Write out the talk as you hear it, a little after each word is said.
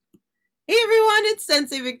It's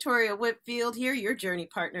Sensei Victoria Whitfield here, your journey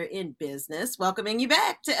partner in business, welcoming you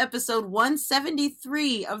back to episode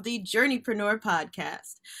 173 of the Journeypreneur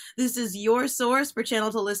podcast. This is your source for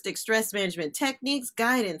channeled holistic stress management techniques,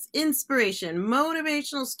 guidance, inspiration,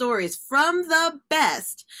 motivational stories from the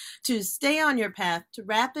best to stay on your path to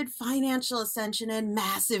rapid financial ascension and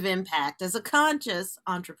massive impact as a conscious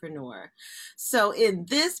entrepreneur. So in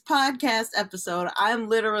this podcast episode, I'm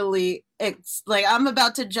literally I'm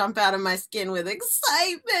about to jump out of my skin with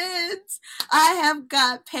excitement. I have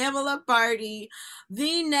got Pamela Barty,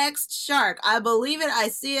 the next shark. I believe it. I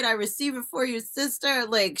see it. I receive it for you, sister.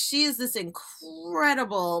 Like, she is this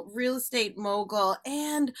incredible real estate mogul,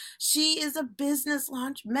 and she is a business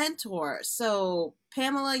launch mentor. So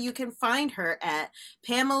Pamela, you can find her at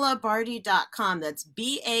PamelaBardhi.com. That's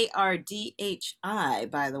Bardhi,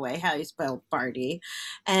 by the way, how you spell Barty.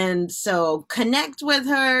 And so connect with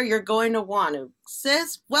her. You're going to want to.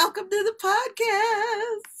 Sis, welcome to the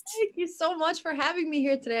podcast. Thank you so much for having me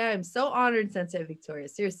here today. I'm so honored, Sensei Victoria.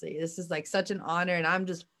 Seriously, this is like such an honor, and I'm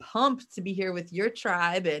just pumped to be here with your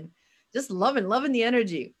tribe and just loving the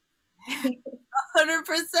energy. 100%.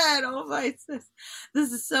 Oh my sis,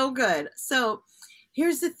 this is so good. So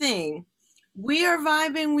here's the thing. We are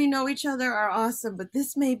vibing. We know each other are awesome, but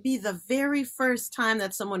this may be the very first time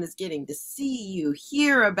that someone is getting to see you,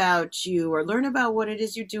 hear about you, or learn about what it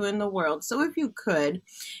is you do in the world. So if you could,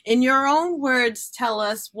 in your own words, tell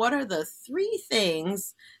us what are the 3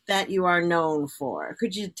 things that you are known for?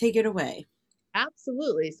 Could you take it away?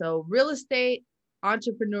 Absolutely. So real estate,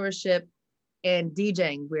 entrepreneurship, and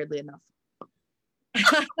DJing, weirdly enough.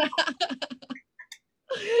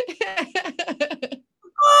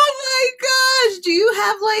 Oh my gosh. Do you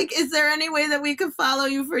have is there any way that we could follow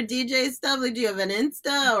you for DJ stuff? Like, do you have an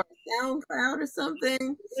Insta or a SoundCloud or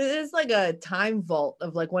something? It's like a time vault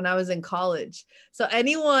of like when I was in college. So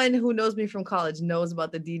anyone who knows me from college knows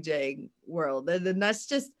about the DJing world. And that's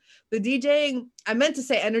just the DJing. I meant to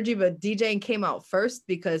say energy, but DJing came out first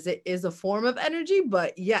because it is a form of energy.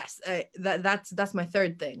 But yes, that's my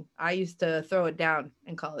third thing. I used to throw it down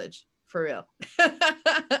in college, for real.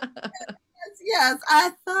 Yes,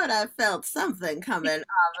 I thought I felt something coming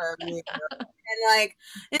out of me. And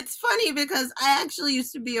it's funny because I actually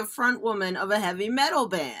used to be a front woman of a heavy metal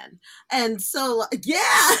band. And so,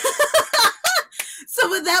 yeah. So,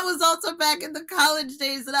 but that was also back in the college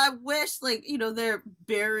days, and I wish, they're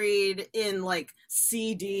buried in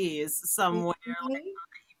CDs somewhere,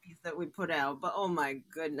 EPs that we put out. But oh my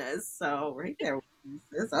goodness. So right there,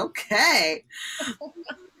 okay.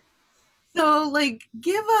 So,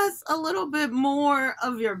 give us a little bit more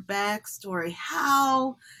of your backstory.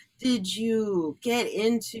 How did you get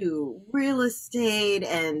into real estate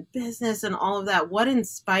and business and all of that? What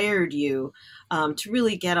inspired you to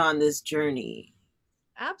really get on this journey?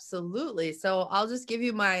 Absolutely. So I'll just give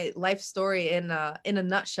you my life story in a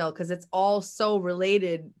nutshell because it's all so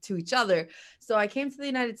related to each other. So I came to the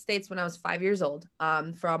United States when I was 5 years old,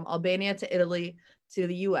 from Albania to Italy to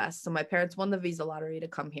the US. So my parents won the visa lottery to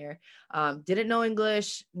come here. Didn't know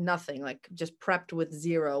English, nothing, just prepped with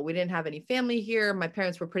 0. We didn't have any family here. My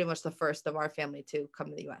parents were pretty much the first of our family to come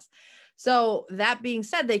to the US. So that being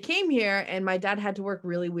said, they came here and my dad had to work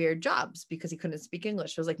really weird jobs because he couldn't speak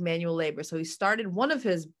English. It was like manual labor. So he started one of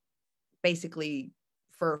his basically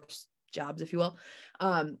first jobs, if you will,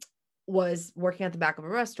 was working at the back of a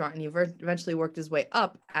restaurant, and he eventually worked his way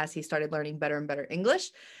up as he started learning better and better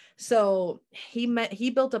English. So he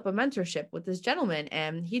built up a mentorship with this gentleman,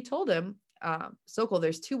 and he told him, Sokol,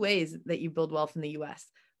 there's 2 ways that you build wealth in the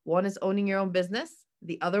US. One is owning your own business.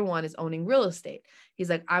 The other one is owning real estate. He's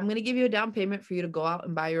like, I'm going to give you a down payment for you to go out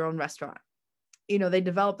and buy your own restaurant. They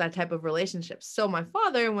developed that type of relationship. So my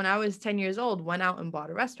father, when I was 10 years old, went out and bought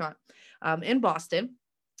a restaurant in Boston.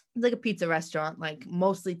 It's like a pizza restaurant,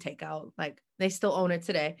 mostly takeout. They still own it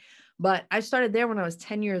today. But I started there when I was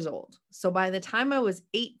 10 years old. So by the time I was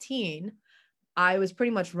 18, I was pretty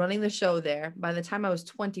much running the show there. By the time I was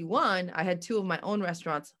 21, I had 2 of my own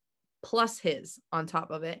restaurants plus his on top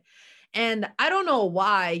of it. And I don't know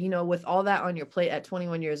why, with all that on your plate at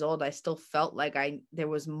 21 years old, I still felt like there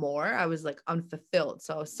was more. I was unfulfilled.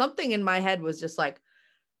 So something in my head was just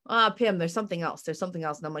Pam, there's something else. There's something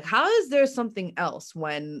else. And I'm like, how is there something else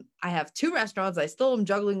when I have 2 restaurants? I still am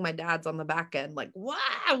juggling my dad's on the back end.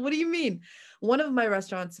 What do you mean? One of my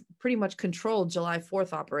restaurants pretty much controlled July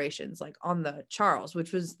 4th operations, on the Charles,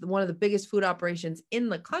 which was one of the biggest food operations in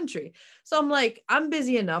the country. So I'm like, I'm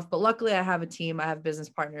busy enough, but luckily I have a team. I have business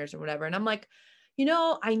partners or whatever. And I'm like,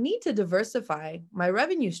 I need to diversify my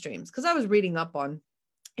revenue streams because I was reading up on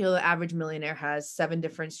the average millionaire has 7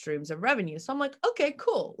 different streams of revenue. So I'm like, okay,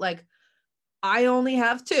 cool. I only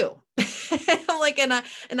have 2. I'm like, and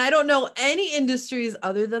I don't know any industries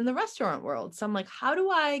other than the restaurant world. So I'm like, how do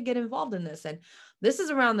I get involved in this? And this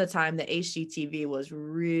is around the time that HGTV was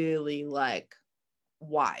really like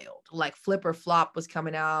wild. Like Flip or Flop was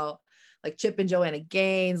coming out, like Chip and Joanna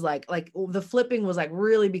Gaines, like the flipping was like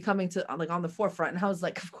really becoming to like on the forefront. And I was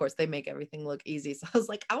like, of course they make everything look easy. So I was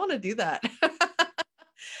like, I want to do that.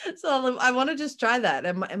 So I want to just try that.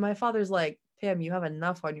 And my father's like, Pam, you have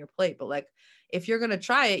enough on your plate, but like, if you're going to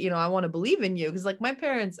try it, I want to believe in you. Cause like my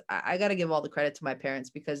parents, I got to give all the credit to my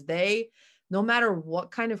parents because they, no matter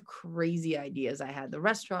what kind of crazy ideas I had, the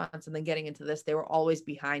restaurants and then getting into this, they were always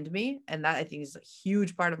behind me. And that I think is a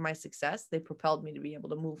huge part of my success. They propelled me to be able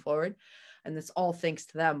to move forward. And it's all thanks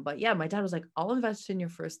to them. But yeah, my dad was like, I'll invest in your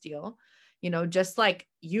first deal. Just like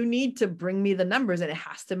you need to bring me the numbers and it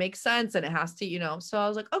has to make sense and it has to. So I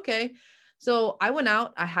was like, okay. So I went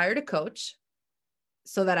out, I hired a coach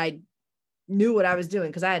so that I knew what I was doing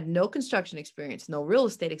because I had no construction experience, no real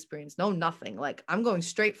estate experience, no nothing. Like I'm going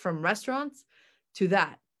straight from restaurants to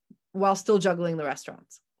that while still juggling the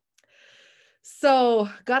restaurants. So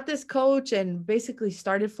got this coach and basically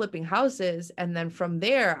started flipping houses. And then from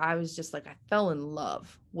there, I was just like, I fell in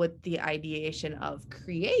love with the ideation of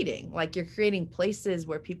creating, like you're creating places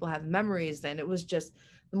where people have memories. And it was just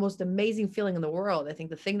the most amazing feeling in the world. I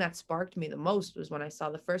think the thing that sparked me the most was when I saw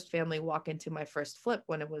the first family walk into my first flip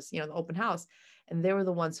when it was, the open house, and they were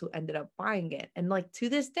the ones who ended up buying it. And like to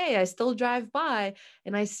this day, I still drive by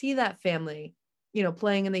and I see that family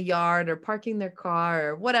playing in the yard or parking their car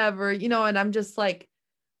or whatever, and I'm just like,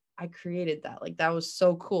 I created that. Like that was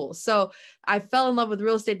so cool. So I fell in love with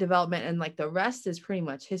real estate development and like the rest is pretty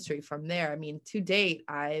much history from there. I mean, to date,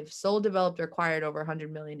 I've sold, developed, or acquired over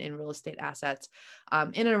 100 million in real estate assets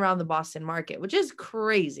in and around the Boston market, which is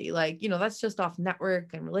crazy. Like, that's just off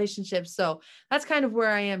network and relationships. So that's kind of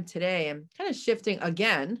where I am today. I'm kind of shifting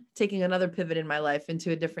again, taking another pivot in my life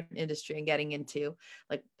into a different industry and getting into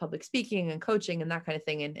like public speaking and coaching and that kind of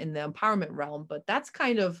thing in the empowerment realm. But that's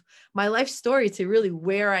kind of my life story to really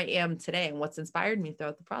where I am today and what's inspired me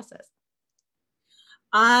throughout the process.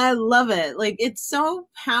 I love it. Like it's so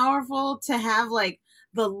powerful to have like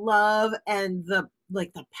the love and the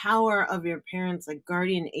power of your parents, like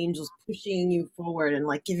guardian angels pushing you forward and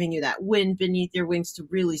like giving you that wind beneath your wings to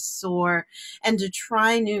really soar and to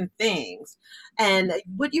try new things. And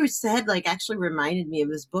what you said like actually reminded me of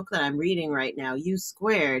this book that I'm reading right now, U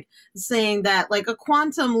Squared, saying that like a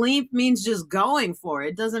quantum leap means just going for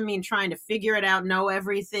it. It doesn't mean trying to figure it out, know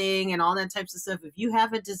everything and all that types of stuff. If you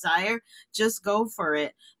have a desire, just go for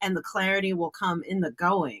it and the clarity will come in the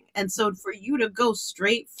going. And so for you to go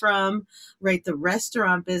straight from right the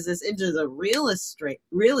restaurant business into the real estate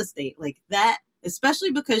like that,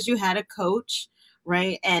 especially because you had a coach,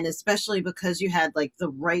 right? And especially because you had like the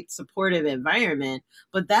right supportive environment,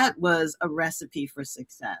 but that was a recipe for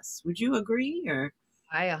success. Would you agree or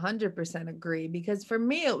I 100% agree because for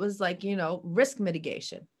me, it was like, risk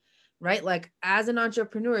mitigation, right? Like as an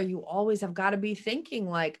entrepreneur, you always have got to be thinking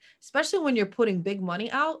like, especially when you're putting big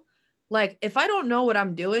money out, like if I don't know what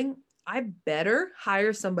I'm doing, I better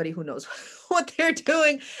hire somebody who knows what they're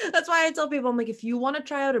doing. That's why I tell people, I'm like, if you want to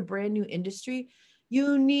try out a brand new industry,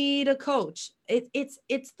 you need a coach.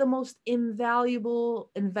 It's the most invaluable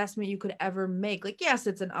investment you could ever make. Like, yes,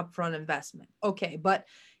 it's an upfront investment. Okay. But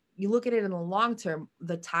you look at it in the long term,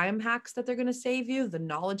 the time hacks that they're going to save you, the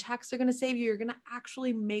knowledge hacks they're going to save you, you're going to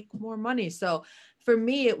actually make more money. So for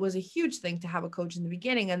me, it was a huge thing to have a coach in the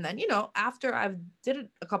beginning. And then, after I've did it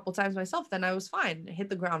a couple of times myself, then I was fine, hit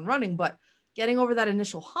the ground running. But getting over that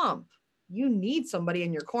initial hump, you need somebody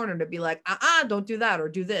in your corner to be like, don't do that or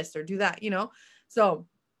do this or do that, So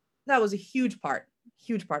that was a huge part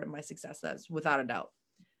of my success. That's without a doubt.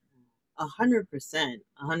 100%,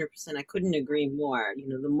 100%. I couldn't agree more.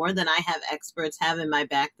 The more that I have experts have in my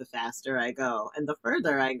back, the faster I go and the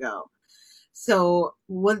further I go. So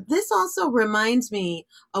what this also reminds me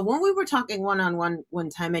of when we were talking one-on-one one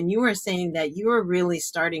time, and you were saying that you were really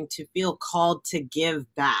starting to feel called to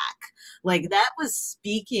give back. Like that was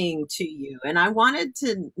speaking to you. And I wanted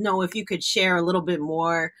to know if you could share a little bit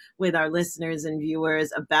more with our listeners and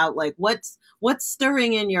viewers about like what's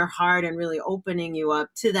stirring in your heart and really opening you up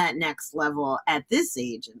to that next level at this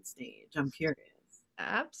age and stage. I'm curious.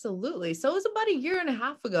 Absolutely. So it was about a year and a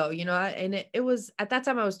half ago, and it was at that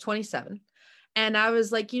time I was 27. And I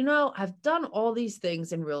was like, I've done all these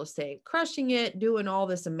things in real estate, crushing it, doing all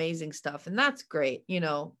this amazing stuff. And that's great,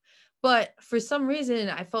 But for some reason,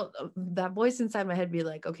 I felt that voice inside my head be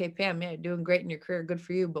like, okay, Pam, yeah, you're doing great in your career. Good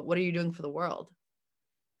for you. But what are you doing for the world?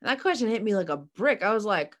 And that question hit me like a brick. I was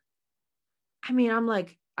like, I'm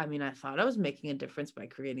like, I mean, I thought I was making a difference by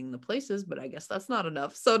creating the places, but I guess that's not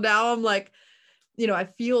enough. So now I'm like, I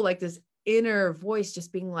feel like this inner voice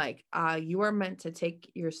just being like, you are meant to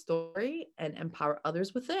take your story and empower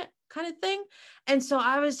others with it, kind of thing. And so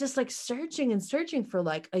I was just like searching and searching for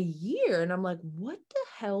like a year. And I'm like, what the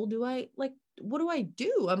hell do I like? What do I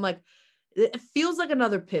do? I'm like, it feels like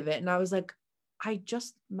another pivot. And I was like, I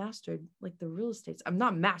just mastered like the real estate. I'm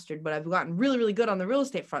not mastered, but I've gotten really, really good on the real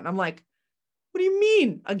estate front. I'm like, what do you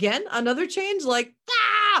mean? Again, another change? Like,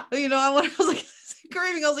 I was like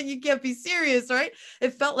screaming. I was like, you can't be serious, right?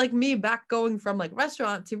 It felt like me back going from like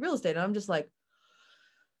restaurant to real estate. And I'm just like,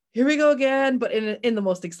 here we go again, but in the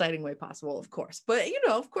most exciting way possible, of course. But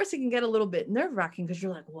of course it can get a little bit nerve-wracking because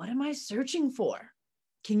you're like, what am I searching for?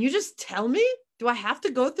 Can you just tell me? Do I have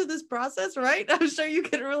to go through this process, right? I'm sure you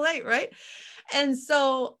can relate, right? And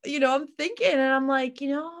so, I'm thinking and I'm like,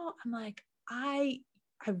 I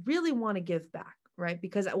really want to give back, right?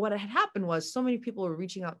 Because what had happened was so many people were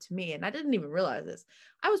reaching out to me and I didn't even realize this.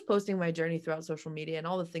 I was posting my journey throughout social media and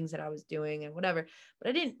all the things that I was doing and whatever, but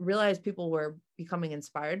I didn't realize people were becoming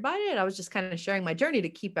inspired by it. I was just kind of sharing my journey to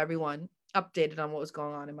keep everyone updated on what was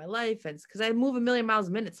going on in my life. And because I move a million miles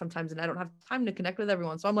a minute sometimes and I don't have time to connect with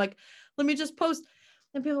everyone. So I'm like, let me just post.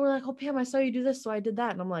 And people were like, oh, Pam, I saw you do this. So I did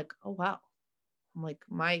that. And I'm like, oh, wow. I'm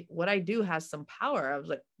like, what I do has some power. I was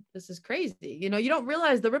like, this is crazy. You don't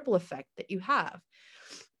realize the ripple effect that you have.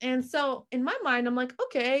 And so in my mind, I'm like,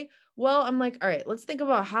 okay, well, I'm like, all right, let's think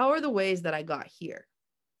about how are the ways that I got here,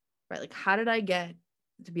 right? Like, how did I get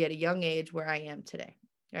to be at a young age where I am today?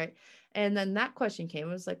 Right. And then that question came,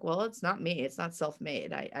 it was like, well, it's not me. It's not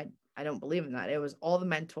self-made. I don't believe in that. It was all the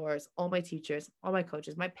mentors, all my teachers, all my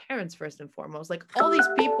coaches, my parents, first and foremost, like all these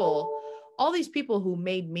people who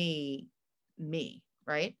made me.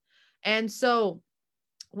 Right. And so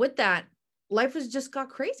with that, life has just got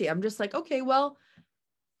crazy. I'm just like, okay, well,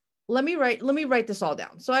 let me write this all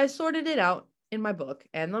down. So I sorted it out in my book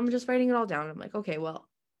and I'm just writing it all down. I'm like, okay, well,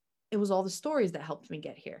 it was all the stories that helped me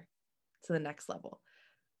get here to the next level.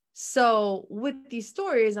 So with these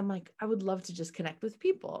stories, I'm like, I would love to just connect with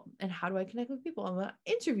people. And how do I connect with people? I'm going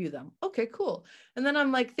to interview them. Okay, cool. And then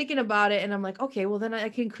I'm like thinking about it and I'm like, okay, well then I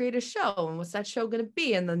can create a show. And what's that show going to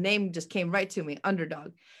be? And the name just came right to me,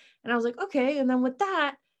 Underdog. And I was like, okay. And then with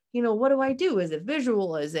that, what do I do? Is it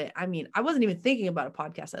visual? I wasn't even thinking about a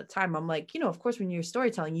podcast at the time. I'm like, of course, when you're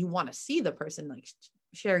storytelling, you want to see the person like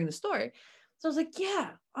sharing the story. So I was like, yeah,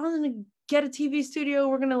 I'm going to get a TV studio.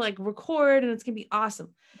 We're going to like record and it's going to be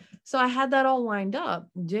awesome. So I had that all lined up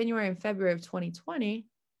in January and February of 2020.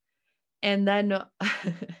 And then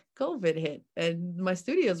COVID hit and my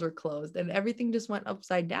studios were closed and everything just went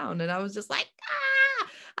upside down. And I was just like,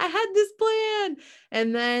 I had this plan.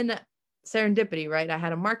 And then serendipity, right? I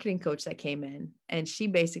had a marketing coach that came in and she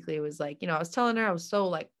basically was like, I was telling her I was so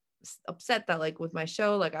like upset that like with my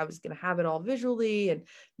show, like I was going to have it all visually and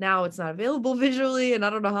now it's not available visually and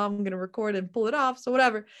I don't know how I'm going to record and pull it off. So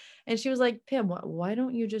whatever. And she was like, Pam, why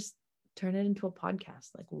don't you just turn it into a podcast?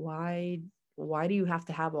 Like, why do you have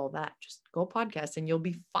to have all that? Just go podcast and you'll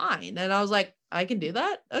be fine. And I was like, I can do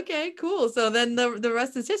that. Okay, cool. So then the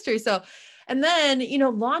rest is history. So, and then,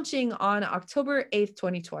 launching on October 8th,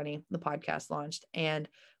 2020, the podcast launched and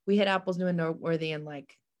we hit Apple's New and Noteworthy in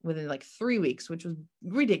like within like 3 weeks, which was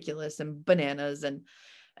ridiculous and bananas. And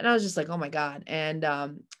I was just like, oh my God. And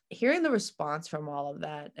hearing the response from all of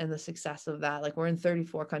that and the success of that, like we're in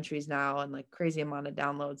 34 countries now and like crazy amount of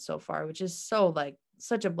downloads so far, which is so like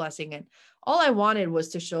such a blessing. And all I wanted was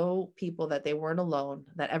to show people that they weren't alone,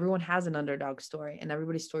 that everyone has an underdog story and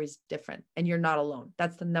everybody's story is different and you're not alone.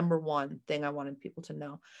 That's the number one thing I wanted people to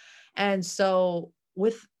know. And so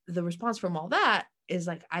with the response from all that is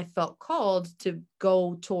like, I felt called to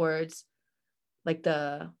go towards like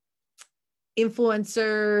the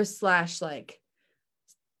influencer / like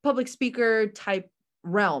public speaker type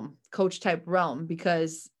realm, coach type realm,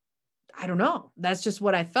 because I don't know, that's just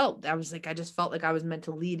what I felt. I was like, I just felt like I was meant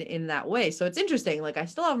to lead in that way. So it's interesting. Like I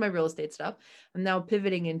still have my real estate stuff. I'm now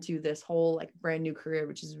pivoting into this whole like brand new career,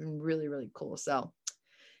 which has been really, really cool. So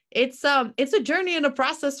it's a journey and a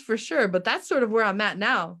process for sure, but that's sort of where I'm at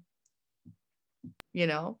now.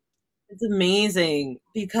 It's amazing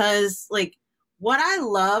because like what I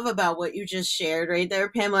love about what you just shared right there,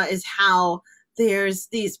 Pamela, is how there's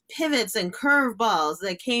these pivots and curveballs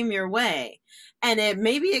that came your way. And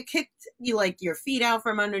maybe it kicked you like your feet out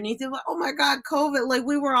from underneath you. Like, oh my God, COVID, like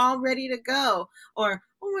we were all ready to go. Or,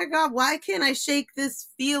 oh my God, why can't I shake this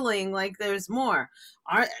feeling like there's more?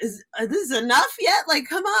 Is this enough yet? Like,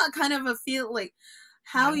 come on, kind of a feel like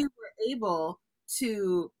how you were able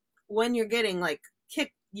to, when you're getting like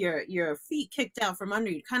kicked your feet kicked out from under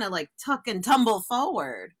you, kind of like tuck and tumble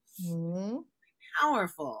forward. Mhm.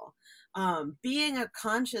 Powerful. Being a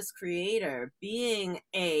conscious creator, being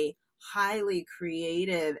a highly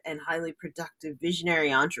creative and highly productive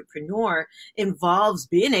visionary entrepreneur involves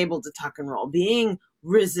being able to tuck and roll, being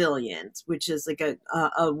resilient, which is like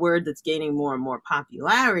a word that's gaining more and more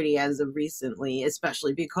popularity as of recently,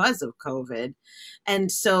 especially because of COVID.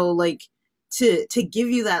 And so like to give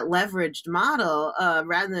you that leveraged model,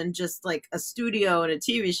 rather than just like a studio and a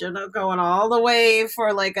TV show, not going all the way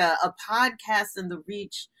for like a podcast and the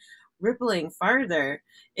reach rippling farther,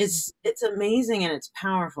 it's amazing and it's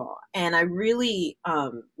powerful. And I really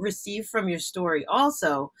received from your story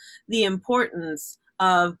also the importance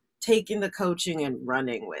of taking the coaching and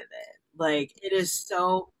running with it. Like it is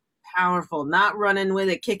so powerful, not running with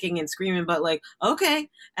it kicking and screaming, but like, okay,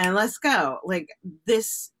 and let's go. Like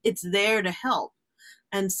this, it's there to help.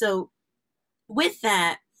 And so with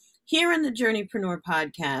that, here in the Journeypreneur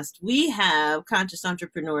podcast, we have conscious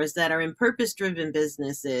entrepreneurs that are in purpose driven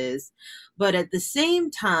businesses, but at the same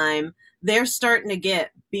time, they're starting to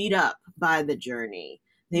get beat up by the journey.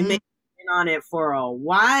 They may have been on it for a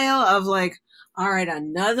while of like, all right,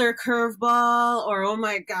 another curveball, or oh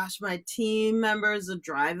my gosh, my team members are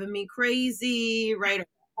driving me crazy, right?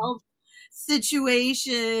 Health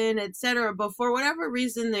situation, etc. But for whatever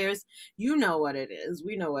reason, there's, you know what it is,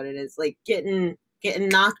 we know what it is, like getting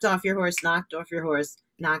knocked off your horse, knocked off your horse,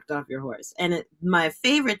 knocked off your horse. And my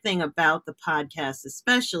favorite thing about the podcast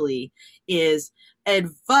especially is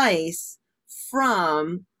advice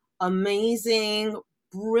from amazing,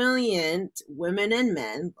 brilliant women and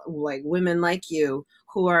men, like women like you,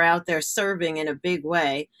 who are out there serving in a big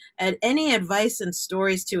way, and any advice and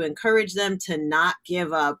stories to encourage them to not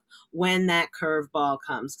give up when that curveball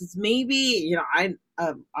comes. Because maybe,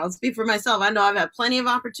 I'll speak for myself. I know I've had plenty of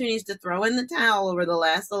opportunities to throw in the towel over the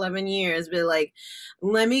last 11 years, but like,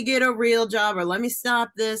 let me get a real job, or let me stop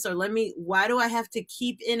this, or why do I have to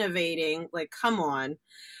keep innovating? Like, come on.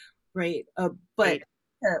 Right. But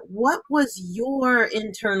what was your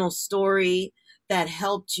internal story that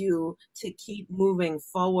helped you to keep moving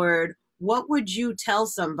forward? What would you tell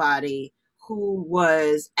somebody who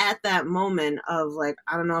was at that moment of like,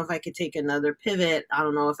 I don't know if I could take another pivot. I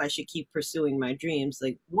don't know if I should keep pursuing my dreams.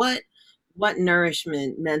 Like what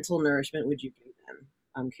nourishment, mental nourishment would you give them?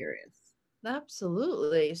 I'm curious.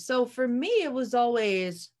 Absolutely. So for me, it was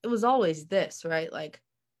always this, right? Like,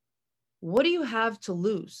 what do you have to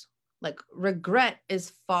lose? Like, regret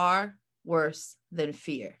is far worse than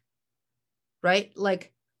fear, right?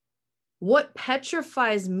 Like, what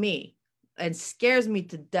petrifies me and scares me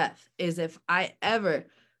to death is if I ever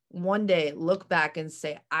one day look back and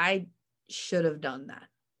say, I should have done that.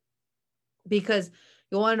 Because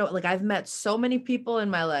you want to know, like, I've met so many people in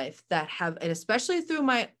my life that have, and especially through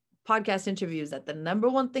my podcast interviews, that the number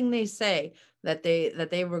one thing they say that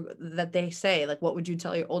they say, like, what would you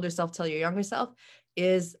tell your older self, tell your younger self,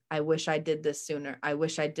 is, I wish I did this sooner. I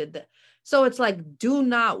wish I did that. So it's like, do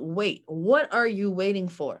not wait. What are you waiting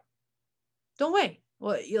for? Don't wait.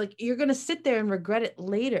 Well, you're going to sit there and regret it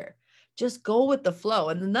later. Just go with the flow.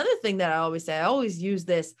 And another thing that I always say, I always use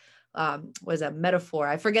this, was a metaphor.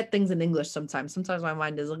 I forget things in English sometimes. Sometimes my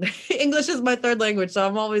mind is English is my third language. So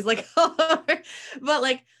I'm always like, but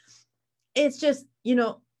like, it's just,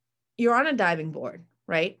 you're on a diving board,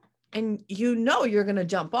 right? And you're going to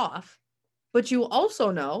jump off, but you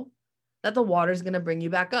also know that the water is going to bring you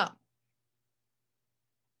back up.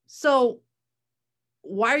 So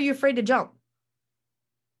why are you afraid to jump?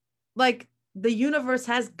 Like, the universe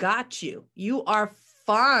has got you. You are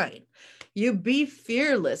fine. You be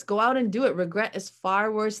fearless. Go out and do it. Regret is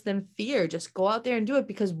far worse than fear. Just go out there and do it,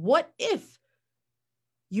 because what if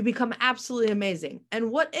you become absolutely amazing?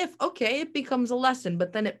 And what if, okay, it becomes a lesson,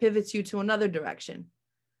 but then it pivots you to another direction?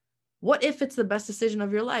 What if it's the best decision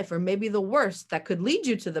of your life, or maybe the worst that could lead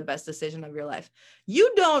you to the best decision of your life?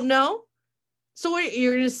 You don't know. So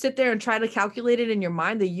you're going to sit there and try to calculate it in your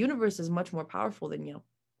mind? The universe is much more powerful than you,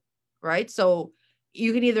 right? So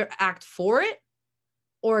you can either act for it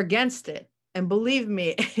or against it. And believe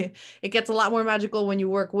me, it gets a lot more magical when you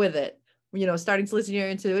work with it, starting to listen to your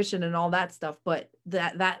intuition and all that stuff. But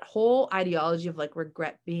that whole ideology of like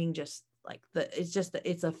regret being just like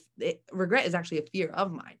regret is actually a fear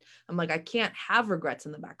of mine. I'm like, I can't have regrets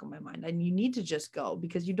in the back of my mind. And you need to just go,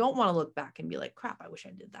 because you don't want to look back and be like, crap, I wish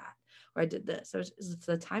I did that, or I did this. So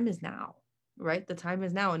the time is now, right? The time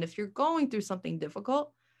is now. And if you're going through something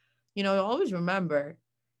difficult, always remember,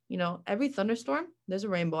 every thunderstorm, there's a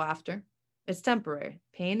rainbow after. It's temporary.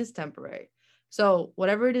 Pain is temporary. So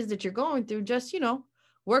whatever it is that you're going through, just,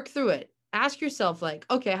 work through it. ask yourself, like,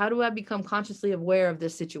 okay, how do I become consciously aware of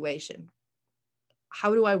this situation?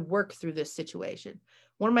 How do I work through this situation?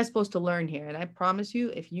 What am I supposed to learn here? And I promise you,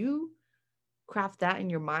 if you craft that in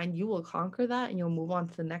your mind, you will conquer that and you'll move on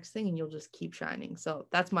to the next thing and you'll just keep shining. So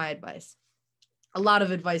that's my advice. A lot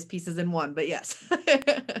of advice pieces in one, but yes.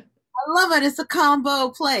 I love it. It's a combo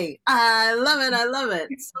play. I love it. I love it.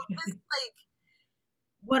 So it's like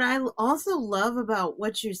what I also love about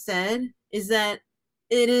what you said is that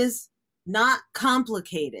it is not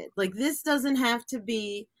complicated. Like this doesn't have to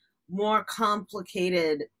be more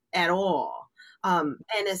complicated at all. And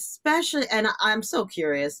especially, and I'm so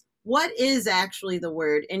curious, what is actually the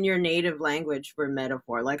word in your native language for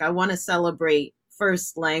metaphor? Like I want to celebrate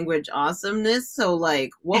first language awesomeness. So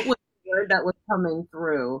like what was the word that was coming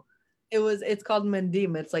through? It's called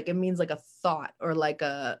Mendim. It's like, it means like a thought or like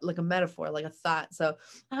a metaphor, like a thought. So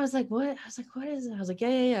I was like, what? I was like, what is it? I was like,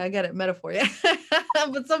 yeah, I get it. Metaphor. Yeah.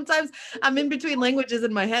 But sometimes I'm in between languages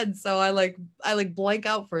in my head. So I like blank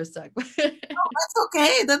out for a sec. That's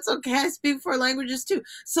okay. That's okay. I speak four languages too.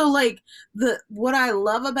 So like the what I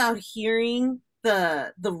love about hearing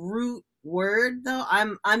the root word though,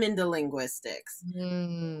 I'm into linguistics.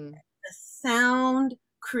 Mm. The sound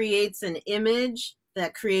creates an image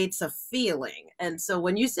that creates a feeling. And so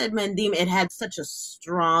when you said Mendim, it had such a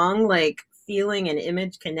strong like feeling and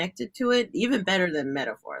image connected to it, even better than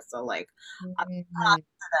metaphor. So like Mhm.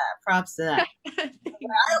 props to that.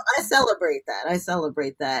 I celebrate that. I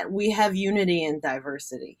celebrate that. We have unity and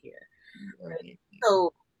diversity here. Right.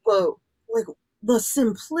 So, but like the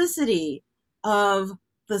simplicity of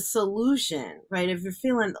the solution, right? If you're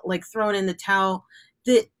feeling like thrown in the towel,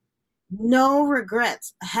 that no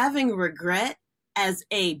regrets. Having regret as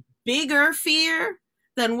a bigger fear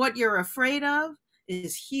than what you're afraid of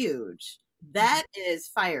is huge. That is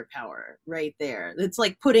firepower right there. It's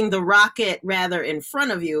like putting the rocket rather in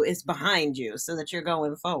front of you is behind you so that you're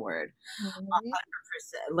going forward. Mhm.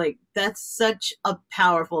 100%. Like that's such a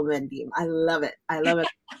powerful Mendim. I love it. I love it.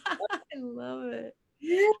 I love it.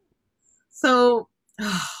 Yeah. So,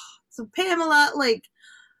 so Pamela, like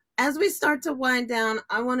as we start to wind down,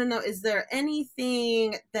 I want to know, is there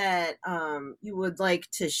anything that you would like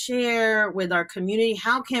to share with our community?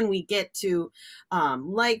 How can we get to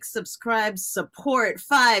like, subscribe, support,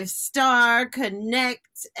 5-star, connect,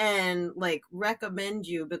 and like recommend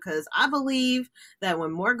you? Because I believe that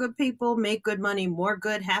when more good people make good money, more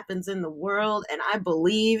good happens in the world. And I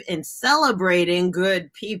believe in celebrating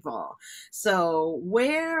good people. So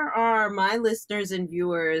where are my listeners and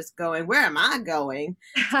viewers going? Where am I going?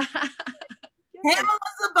 Yes.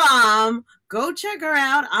 Pamela's a bomb. Go check her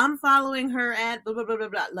out. I'm following her at blah blah blah blah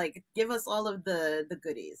blah. Like, give us all of the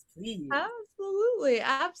goodies, please.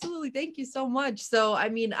 Absolutely. Thank you so much. So, I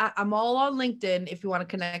mean, I'm all on LinkedIn if you want to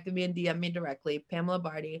connect with me and DM me directly, Pamela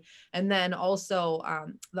Barty. And then also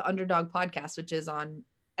the Underdog podcast, which is on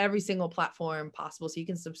every single platform possible. So you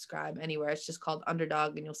can subscribe anywhere. It's just called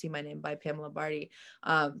Underdog and you'll see my name by Pamela Barty.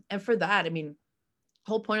 And for that, I mean,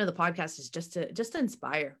 whole point of the podcast is just to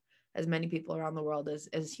inspire as many people around the world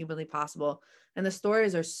as humanly possible. And the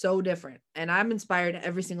stories are so different. And I'm inspired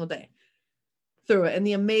every single day through it and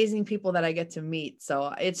the amazing people that I get to meet.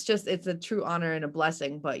 So it's a true honor and a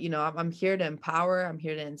blessing. But I'm here to empower, I'm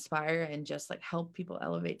here to inspire and just like help people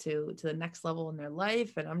elevate to the next level in their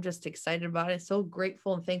life. And I'm just excited about it. So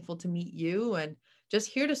grateful and thankful to meet you and just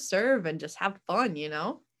here to serve and just have fun.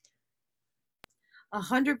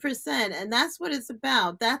 100%. And that's what it's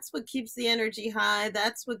about. That's what keeps the energy high.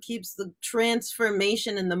 That's what keeps the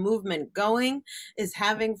transformation and the movement going, is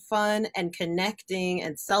having fun and connecting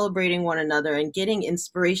and celebrating one another and getting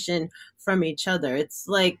inspiration from each other. It's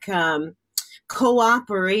like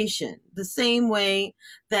cooperation, the same way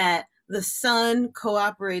that the sun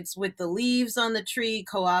cooperates with the leaves on the tree,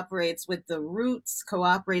 cooperates with the roots,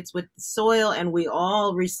 cooperates with the soil, and we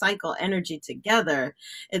all recycle energy together.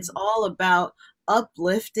 It's all about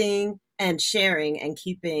uplifting and sharing and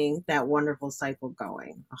keeping that wonderful cycle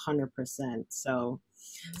going 100%. So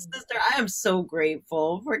sister, I am so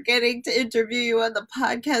grateful for getting to interview you on the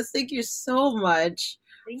podcast. Thank you so much.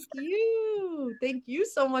 Thank you. Thank you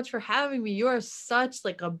so much for having me. You are such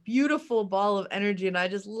like a beautiful ball of energy and I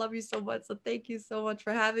just love you so much. So thank you so much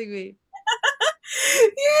for having me.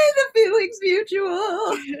 Yay, the feeling's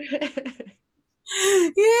mutual.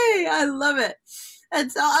 Yay, I love it. And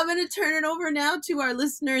so I'm going to turn it over now to our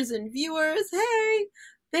listeners and viewers. Hey,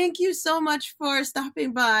 thank you so much for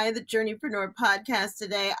stopping by the Journeypreneur podcast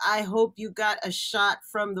today. I hope you got a shot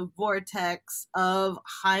from the vortex of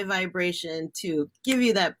high vibration to give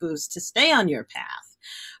you that boost to stay on your path,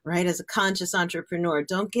 right? As a conscious entrepreneur,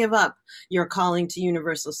 don't give up your calling to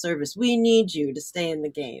universal service. We need you to stay in the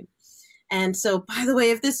game. And so, by the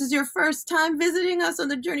way, if this is your first time visiting us on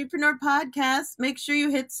the Journeypreneur podcast, make sure you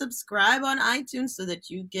hit subscribe on iTunes so that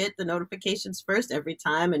you get the notifications first every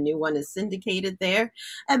time a new one is syndicated there.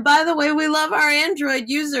 And by the way, we love our Android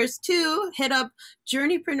users too. Hit up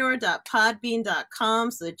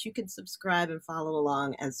journeypreneur.podbean.com so that you can subscribe and follow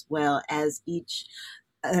along as well as each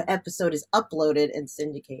episode is uploaded and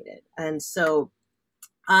syndicated. And so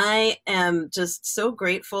I am just so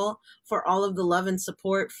grateful for all of the love and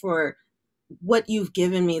support for what you've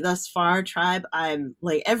given me thus far, tribe. I'm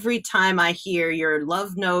like, every time I hear your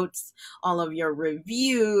love notes, all of your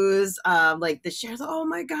reviews, like the shares, oh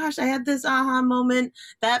my gosh, I had this aha moment,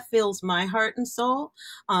 that fills my heart and soul.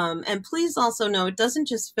 And please also know it doesn't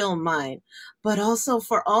just fill mine, but also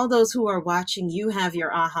for all those who are watching, you have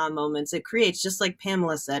your aha moments. It creates, just like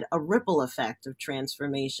Pamela said, a ripple effect of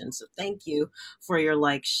transformation. So thank you for your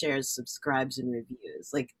likes, shares, subscribes, and reviews.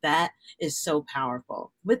 Like, that is so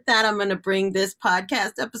powerful. With that, I'm going to bring this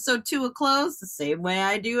podcast episode to a close the same way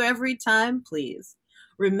I do every time. Please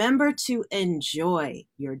remember to enjoy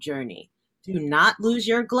your journey. Do not lose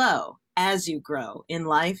your glow as you grow in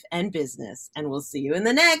life and business. And we'll see you in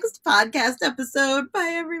the next podcast episode.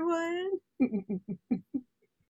 Bye, everyone.